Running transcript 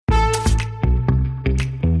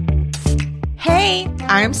Hey,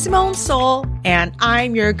 I'm Simone Seol, and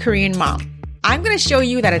I'm your Korean mom. I'm going to show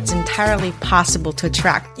you that it's entirely possible to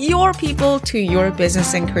attract your people to your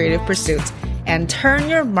business and creative pursuits and turn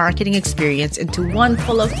your marketing experience into one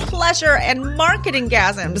full of pleasure and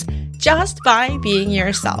marketing-gasms just by being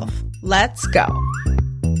yourself. Let's go.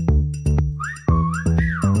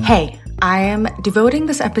 Hey, I am devoting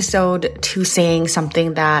this episode to saying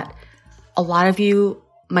something that a lot of you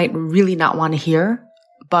might really not want to hear,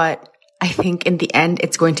 but I think in the end,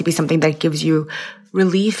 it's going to be something that gives you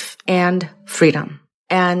relief and freedom.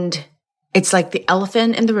 And it's like the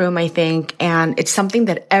elephant in the room, I think, and it's something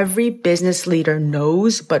that every business leader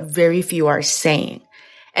knows, but very few are saying.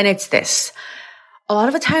 And it's this. A lot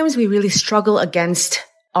of the times we really struggle against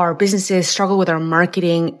our businesses, struggle with our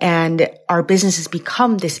marketing, and our businesses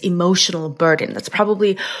become this emotional burden. That's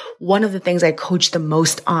probably one of the things I coach the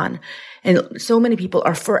most on. And so many people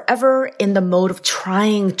are forever in the mode of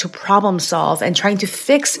trying to problem solve and trying to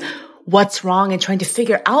fix what's wrong and trying to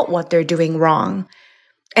figure out what they're doing wrong.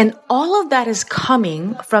 And all of that is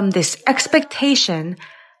coming from this expectation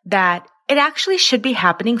that it actually should be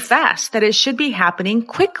happening fast, that it should be happening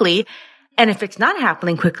quickly. And if it's not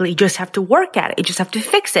happening quickly, you just have to work at it. You just have to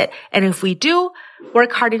fix it. And if we do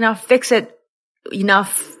work hard enough, fix it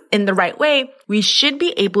enough in the right way, we should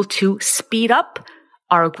be able to speed up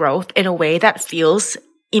our growth in a way that feels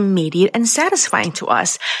immediate and satisfying to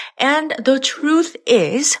us. And the truth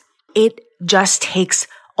is, it just takes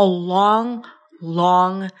a long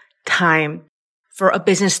time for a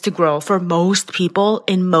business to grow for most people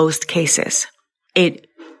in most cases. It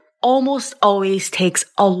almost always takes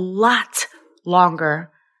a lot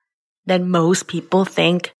longer than most people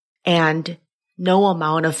think, and no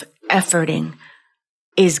amount of efforting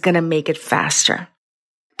is going to make it faster.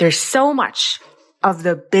 There's so much of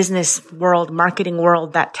the business world, marketing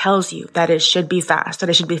world that tells you that it should be fast, that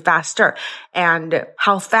it should be faster. And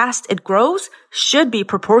how fast it grows should be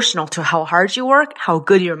proportional to how hard you work, how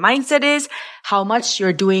good your mindset is, how much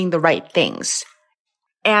you're doing the right things.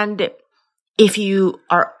 And if you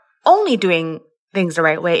are only doing things the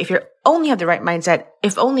right way, if you only have the right mindset,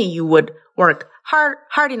 if only you would work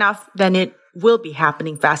hard enough, then it will be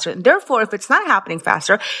happening faster. And therefore, if it's not happening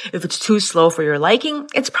faster, if it's too slow for your liking,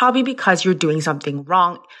 it's probably because you're doing something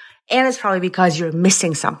wrong. And it's probably because you're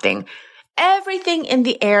missing something. Everything in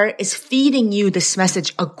the air is feeding you this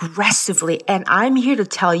message aggressively. And I'm here to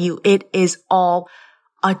tell you it is all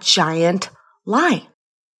a giant lie.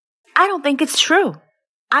 I don't think it's true.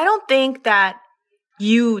 I don't think that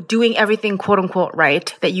you doing everything quote unquote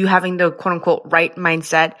right, that you having the quote unquote right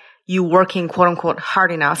mindset, you working quote unquote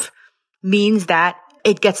hard enough means that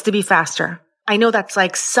it gets to be faster. I know that's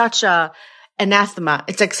like such a anathema.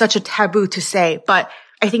 It's like such a taboo to say, but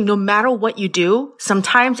I think no matter what you do,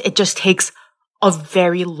 sometimes it just takes a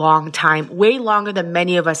very long time, way longer than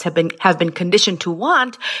many of us have been conditioned to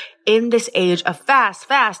want in this age of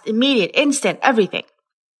fast, immediate, instant, everything.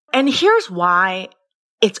 And here's why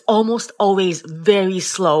it's almost always very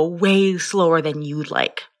slow, way slower than you'd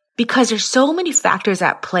like. Because there's so many factors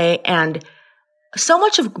at play, and so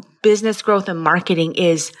much of business growth and marketing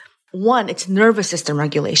is, one, it's nervous system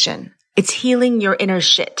regulation. It's healing your inner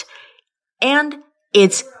shit. And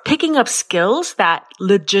it's picking up skills that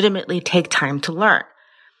legitimately take time to learn.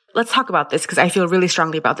 Let's talk about this because I feel really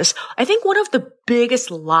strongly about this. I think one of the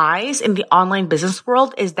biggest lies in the online business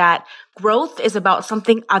world is that growth is about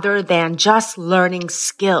something other than just learning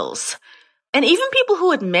skills. And even people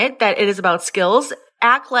who admit that it is about skills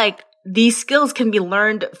act like these skills can be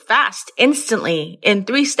learned fast, instantly, in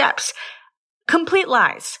 3 steps. Complete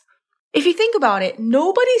lies. If you think about it,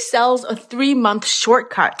 nobody sells a 3-month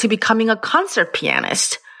shortcut to becoming a concert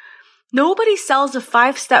pianist. Nobody sells a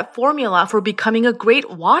 5-step formula for becoming a great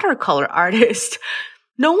watercolor artist.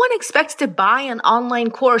 No one expects to buy an online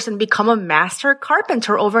course and become a master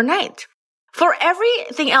carpenter overnight. For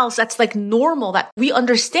everything else that's like normal, that we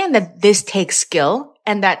understand that this takes skill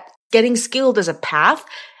and that getting skilled is a path,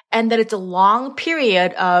 and that it's a long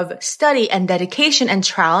period of study and dedication and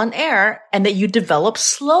trial and error, and that you develop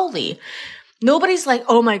slowly. Nobody's like,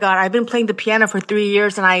 oh my God, I've been playing the piano for 3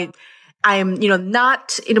 years and I am,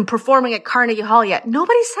 not, performing at Carnegie Hall yet.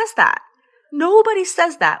 Nobody says that. Nobody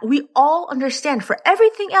says that. We all understand for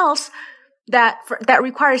everything else that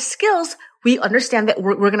requires skills, we understand that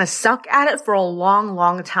we're going to suck at it for a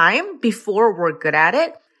long time before we're good at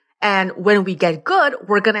it. And when we get good,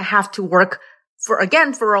 we're going to have to work for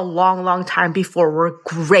a long time before we're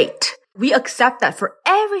great. We accept that for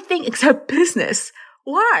everything except business.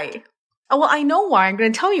 Why? Oh, well, I know why. I'm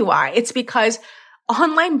going to tell you why. It's because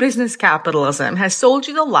online business capitalism has sold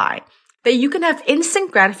you the lie that you can have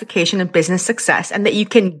instant gratification and business success, and that you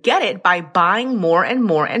can get it by buying more and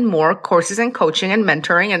more and more courses and coaching and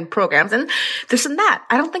mentoring and programs and this and that.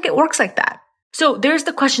 I don't think it works like that. So there's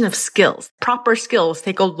the question of skills. Proper skills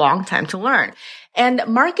take a long time to learn. And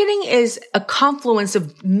marketing is a confluence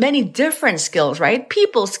of many different skills, right?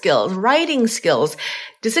 People skills, writing skills,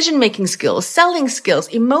 decision-making skills, selling skills,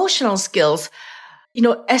 emotional skills,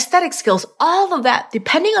 aesthetic skills, all of that,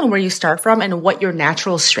 depending on where you start from and what your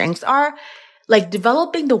natural strengths are, like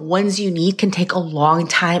developing the ones you need can take a long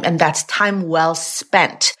time, and that's time well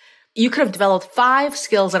spent. You could have developed 5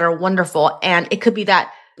 skills that are wonderful, and it could be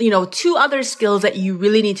that, 2 other skills that you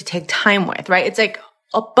really need to take time with, right? It's like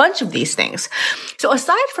a bunch of these things. So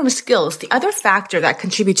aside from skills, the other factor that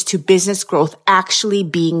contributes to business growth actually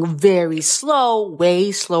being very slow,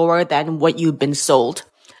 way slower than what you've been sold,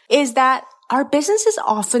 is that our businesses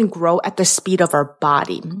often grow at the speed of our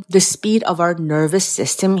body, the speed of our nervous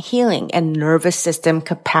system healing and nervous system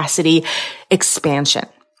capacity expansion.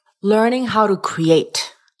 Learning how to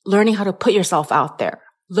create, learning how to put yourself out there,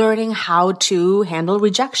 learning how to handle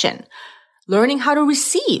rejection, learning how to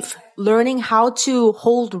receive, learning how to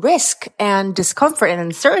hold risk and discomfort and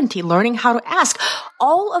uncertainty, learning how to ask.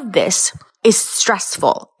 All of this is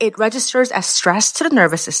stressful. It registers as stress to the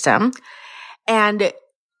nervous system, and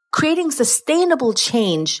creating sustainable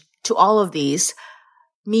change to all of these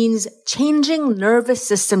means changing nervous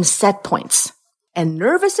system set points. And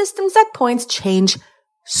nervous system set points change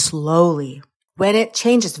slowly. When it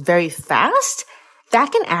changes very fast,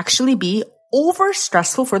 that can actually be over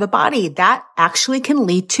stressful for the body. That actually can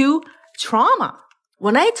lead to trauma.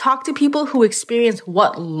 When I talk to people who experience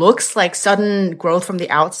what looks like sudden growth from the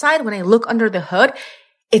outside, when I look under the hood,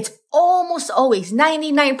 it's almost always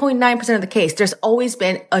 99.9% of the case. There's always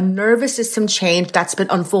been a nervous system change that's been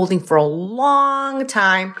unfolding for a long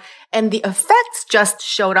time. And the effects just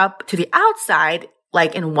showed up to the outside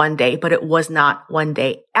like in one day, but it was not one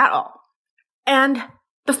day at all. And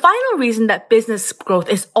the final reason that business growth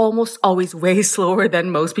is almost always way slower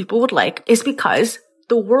than most people would like is because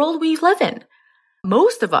the world we live in.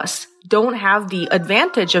 Most of us don't have the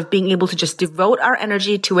advantage of being able to just devote our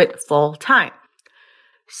energy to it full time.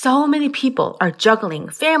 So many people are juggling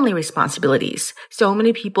family responsibilities. So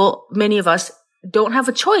many people, many of us don't have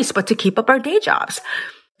a choice but to keep up our day jobs.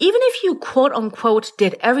 Even if you quote unquote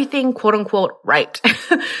did everything quote unquote right,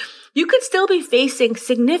 you could still be facing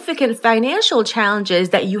significant financial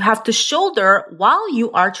challenges that you have to shoulder while you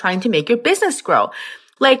are trying to make your business grow.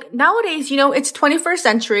 Like nowadays, it's 21st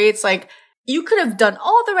century. It's like you could have done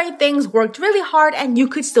all the right things, worked really hard, and you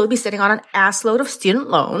could still be sitting on an assload of student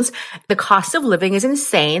loans. The cost of living is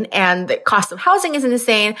insane, and the cost of housing is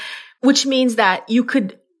insane, which means that you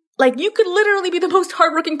could literally be the most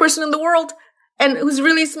hardworking person in the world and who's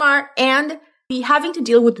really smart and be having to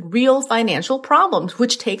deal with real financial problems,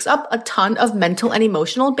 which takes up a ton of mental and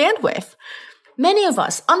emotional bandwidth. Many of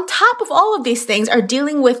us, on top of all of these things, are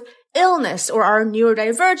dealing with illness or are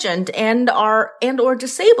neurodivergent and or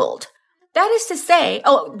disabled. That is to say,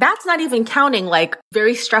 that's not even counting like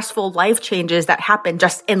very stressful life changes that happen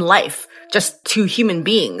just in life, just to human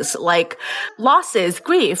beings, like losses,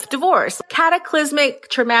 grief, divorce, cataclysmic,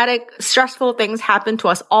 traumatic, stressful things happen to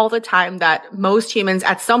us all the time that most humans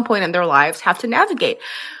at some point in their lives have to navigate.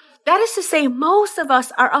 That is to say, most of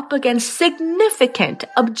us are up against significant,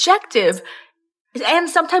 objective, and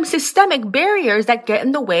sometimes systemic barriers that get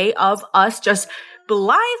in the way of us just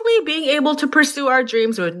blithely being able to pursue our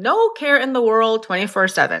dreams with no care in the world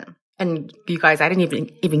 24/7. And you guys, I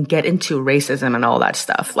didn't even get into racism and all that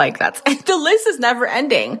stuff. Like the list is never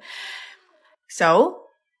ending. So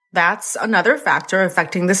that's another factor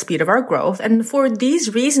affecting the speed of our growth. And for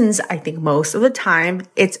these reasons, I think most of the time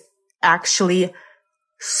it's actually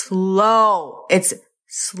slow. It's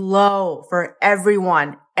slow for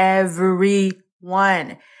everyone.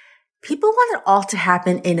 People want it all to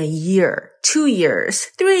happen in a year, 2 years,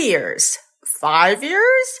 3 years, 5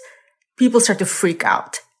 years. People start to freak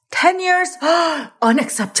out. 10 years,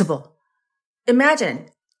 unacceptable. Imagine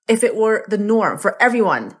if it were the norm for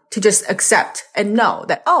everyone to just accept and know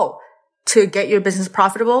that, to get your business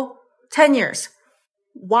profitable, 10 years.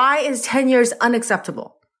 Why is 10 years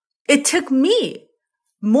unacceptable? It took me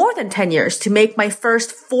more than 10 years to make my first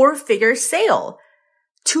 4-figure sale.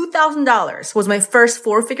 $2,000 was my first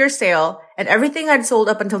 4-figure sale, and everything I'd sold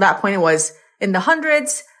up until that point was in the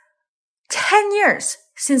hundreds. 10 years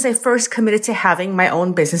since I first committed to having my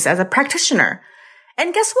own business as a practitioner.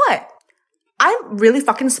 And guess what? I'm really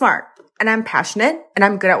fucking smart, and I'm passionate, and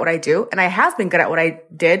I'm good at what I do, and I have been good at what I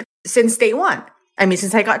did since day one.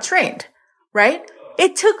 Since I got trained, right?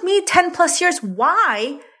 It took me 10 plus years.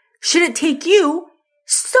 Why should it take you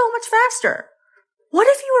so much faster. What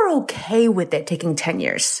if you were okay with it taking 10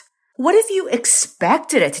 years? What if you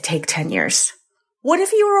expected it to take 10 years? What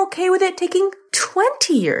if you were okay with it taking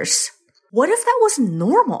 20 years? What if that was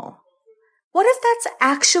normal? What if that's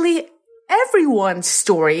actually everyone's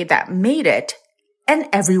story that made it and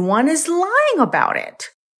everyone is lying about it?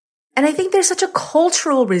 And I think there's such a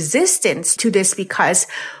cultural resistance to this because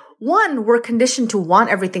one, we're conditioned to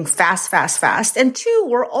want everything fast, fast, fast. And two,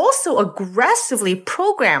 we're also aggressively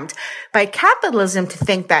programmed by capitalism to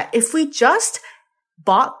think that if we just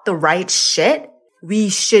bought the right shit, we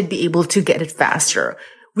should be able to get it faster.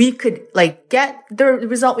 We could get the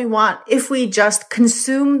result we want if we just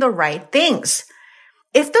consume the right things.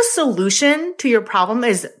 If the solution to your problem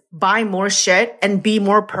is buy more shit and be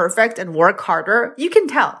more perfect and work harder, you can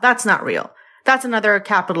tell that's not real. That's another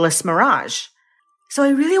capitalist mirage. So I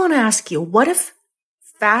really want to ask you, what if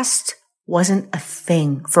fast wasn't a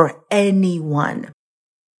thing for anyone?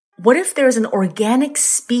 What if there's an organic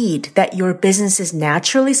speed that your business is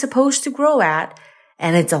naturally supposed to grow at,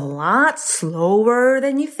 and it's a lot slower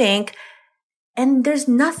than you think, and there's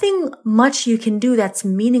nothing much you can do that's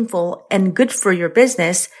meaningful and good for your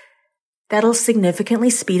business that'll significantly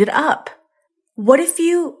speed it up? What if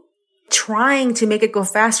you trying to make it go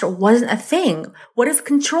faster wasn't a thing? What if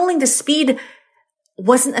controlling the speed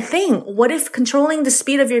wasn't a thing? What if controlling the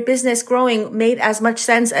speed of your business growing made as much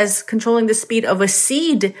sense as controlling the speed of a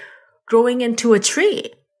seed growing into a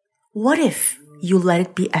tree? What if you let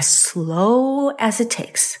it be as slow as it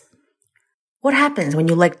takes? What happens when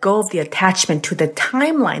you let go of the attachment to the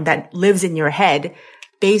timeline that lives in your head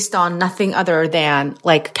based on nothing other than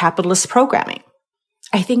capitalist programming?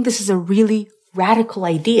 I think this is a really radical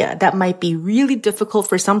idea that might be really difficult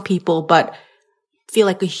for some people, but feel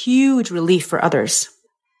like a huge relief for others.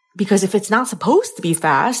 Because if it's not supposed to be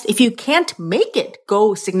fast, if you can't make it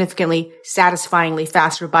go significantly, satisfyingly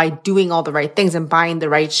faster by doing all the right things and buying the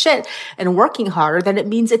right shit and working harder, then it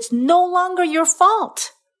means it's no longer your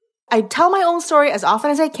fault. I tell my own story as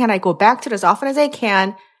often as I can. I go back to it as often as I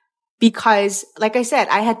can because, like I said,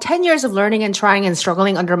 I had 10 years of learning and trying and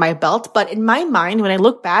struggling under my belt. But in my mind, when I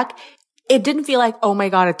look back, it didn't feel like, oh my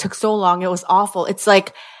God, it took so long. It was awful. It's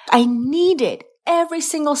like I needed every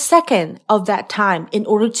single second of that time in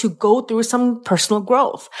order to go through some personal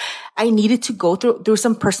growth. I needed to go through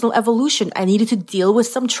some personal evolution. I needed to deal with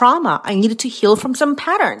some trauma. I needed to heal from some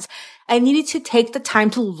patterns. I needed to take the time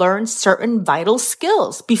to learn certain vital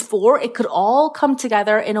skills before it could all come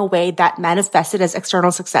together in a way that manifested as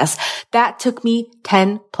external success. That took me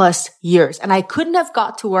 10 plus years, and I couldn't have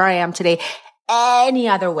got to where I am today any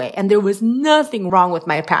other way. And there was nothing wrong with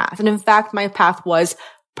my path. And in fact, my path was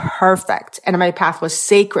perfect and my path was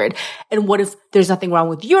sacred. And what if there's nothing wrong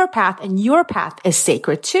with your path and your path is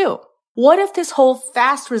sacred too? What if this whole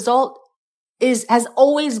fast result has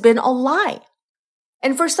always been a lie?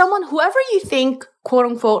 And for someone, whoever you think, quote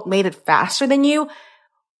unquote, made it faster than you,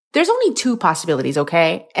 there's only two possibilities,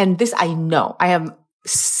 okay? And this I know, I am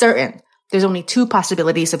certain there's only two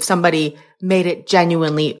possibilities if somebody made it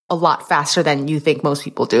genuinely a lot faster than you think most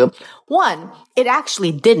people do. One, it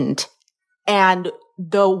actually didn't. And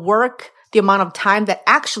the work, the amount of time that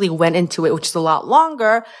actually went into it, which is a lot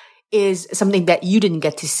longer, is something that you didn't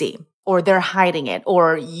get to see, or they're hiding it,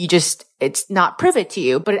 or it's not private to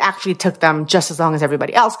you, but it actually took them just as long as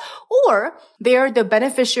everybody else. Or they're the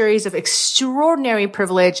beneficiaries of extraordinary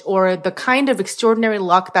privilege or the kind of extraordinary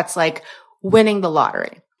luck that's like winning the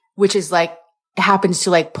lottery, which is happens to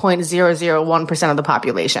 0.001% of the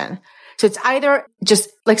population. So it's either just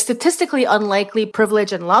statistically unlikely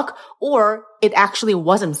privilege and luck, or it actually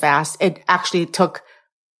wasn't fast. It actually took,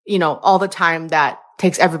 all the time that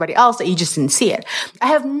takes everybody else that you just didn't see it. I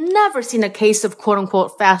have never seen a case of quote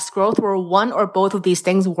unquote fast growth where one or both of these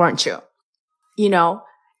things weren't true.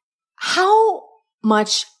 How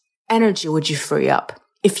much energy would you free up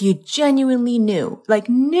if you genuinely knew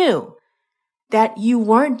that you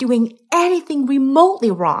weren't doing anything remotely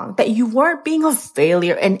wrong, that you weren't being a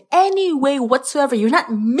failure in any way whatsoever? You're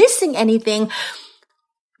not missing anything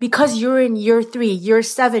because you're in year 3, year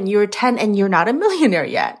 7, year 10, and you're not a millionaire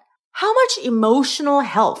yet. How much emotional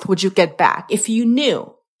health would you get back if you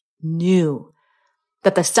knew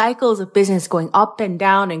that the cycles of business going up and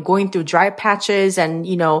down and going through dry patches and,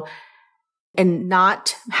 and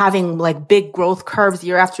not having big growth curves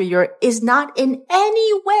year after year is not in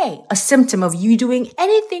any way a symptom of you doing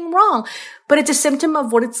anything wrong, but it's a symptom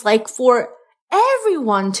of what it's like for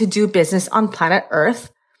everyone to do business on planet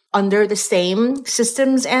Earth under the same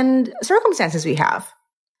systems and circumstances we have?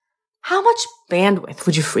 How much bandwidth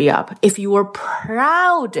would you free up if you were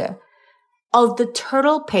proud of the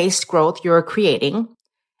turtle-paced growth you're creating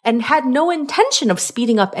and had no intention of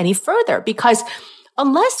speeding up any further, because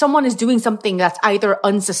unless someone is doing something that's either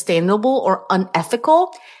unsustainable or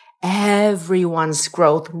unethical, everyone's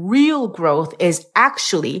growth, real growth, is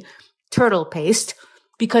actually turtle paced,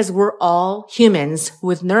 because we're all humans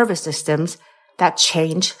with nervous systems that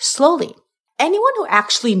change slowly. Anyone who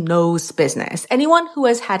actually knows business, anyone who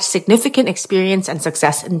has had significant experience and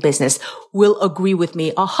success in business will agree with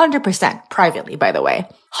me 100% privately, by the way.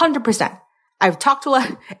 100%. I've talked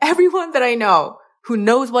to everyone that I know who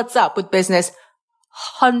knows what's up with business,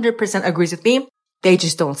 100% agrees with me. They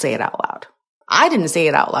just don't say it out loud. I didn't say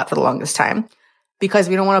it out loud for the longest time because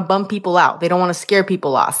we don't want to bum people out. They don't want to scare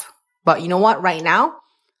people off. But you know what? Right now,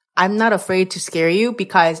 I'm not afraid to scare you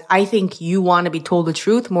because I think you want to be told the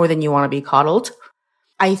truth more than you want to be coddled.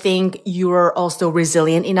 I think you're also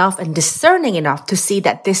resilient enough and discerning enough to see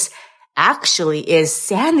that this actually is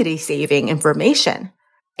sanity-saving information.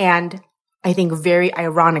 And I think very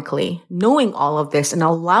ironically, knowing all of this and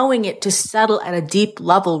allowing it to settle at a deep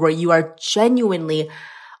level where you are genuinely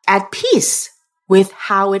at peace with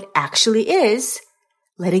how it actually is,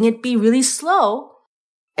 letting it be really slow,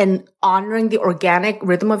 and honoring the organic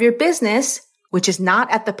rhythm of your business, which is not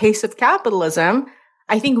at the pace of capitalism,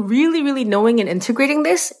 I think really, really knowing and integrating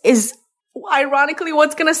this is ironically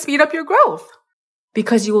what's going to speed up your growth.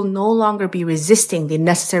 Because you will no longer be resisting the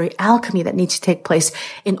necessary alchemy that needs to take place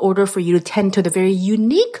in order for you to tend to the very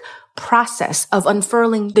unique process of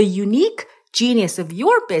unfurling the unique genius of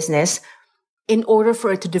your business in order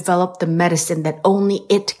for it to develop the medicine that only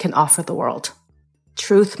it can offer the world.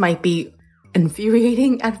 Truth might be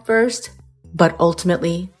infuriating at first, but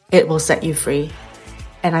ultimately it will set you free.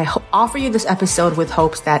 And I offer you this episode with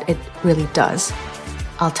hopes that it really does.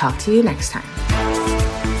 I'll talk to you next time.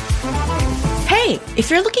 Hey, if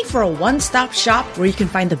you're looking for a one-stop shop where you can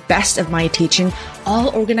find the best of my teaching,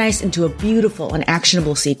 all organized into a beautiful and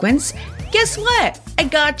actionable sequence, guess what? I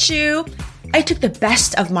got you. I took the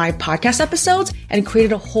best of my podcast episodes and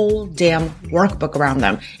created a whole damn workbook around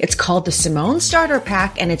them. It's called the Simone Starter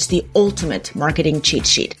Pack, and it's the ultimate marketing cheat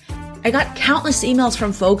sheet. I got countless emails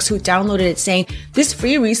from folks who downloaded it saying, this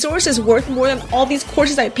free resource is worth more than all these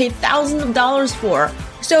courses I paid thousands of dollars for.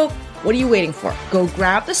 So what are you waiting for? Go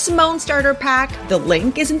grab the Simone Starter Pack. The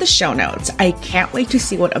link is in the show notes. I can't wait to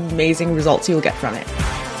see what amazing results you'll get from it.